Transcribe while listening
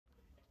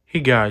Hey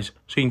guys,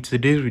 so in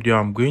today's video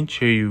I'm going to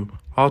show you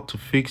how to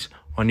fix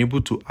unable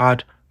to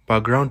add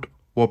background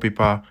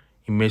wallpaper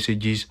in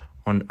messages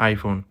on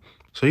iPhone.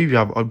 So if you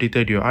have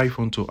updated your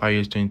iPhone to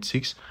iOS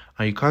 26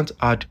 and you can't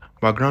add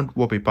background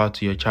wallpaper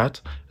to your chat,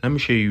 let me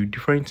show you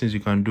different things you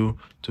can do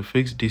to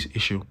fix this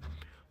issue.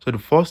 So the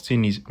first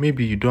thing is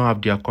maybe you don't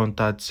have their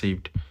contact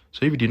saved.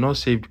 So if you did not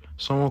save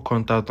someone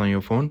contact on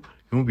your phone,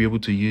 you won't be able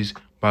to use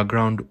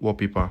background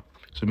wallpaper.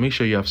 So make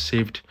sure you have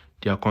saved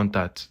their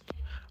contacts.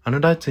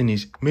 Another thing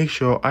is make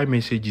sure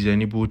iMessage is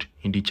enabled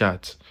in the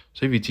chat.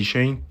 So if it is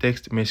showing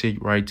text message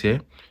right here,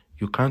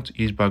 you can't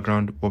use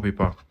background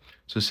wallpaper.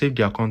 So save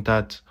their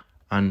contact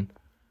and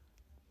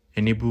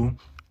enable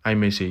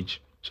iMessage.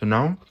 So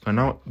now you can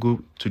now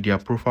go to their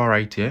profile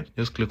right here.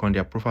 Just click on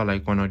their profile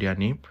icon or their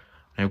name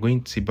and you're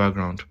going to see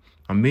background.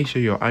 And make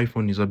sure your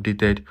iPhone is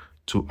updated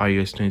to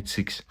iOS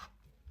 26.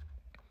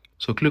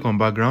 So click on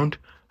background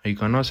and you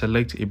can now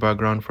select a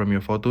background from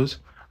your photos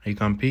and you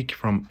can pick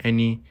from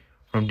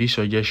this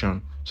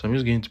suggestion. So I'm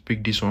just going to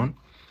pick this one,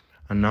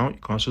 and now you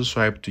can also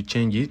swipe to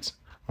change it.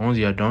 And once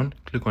you are done,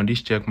 click on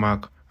this check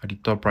mark at the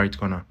top right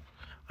corner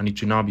and it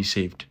will now be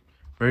saved.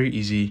 Very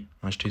easy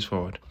and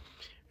straightforward.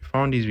 If you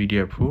found this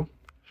video helpful,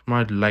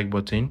 smash the like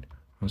button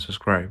and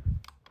subscribe.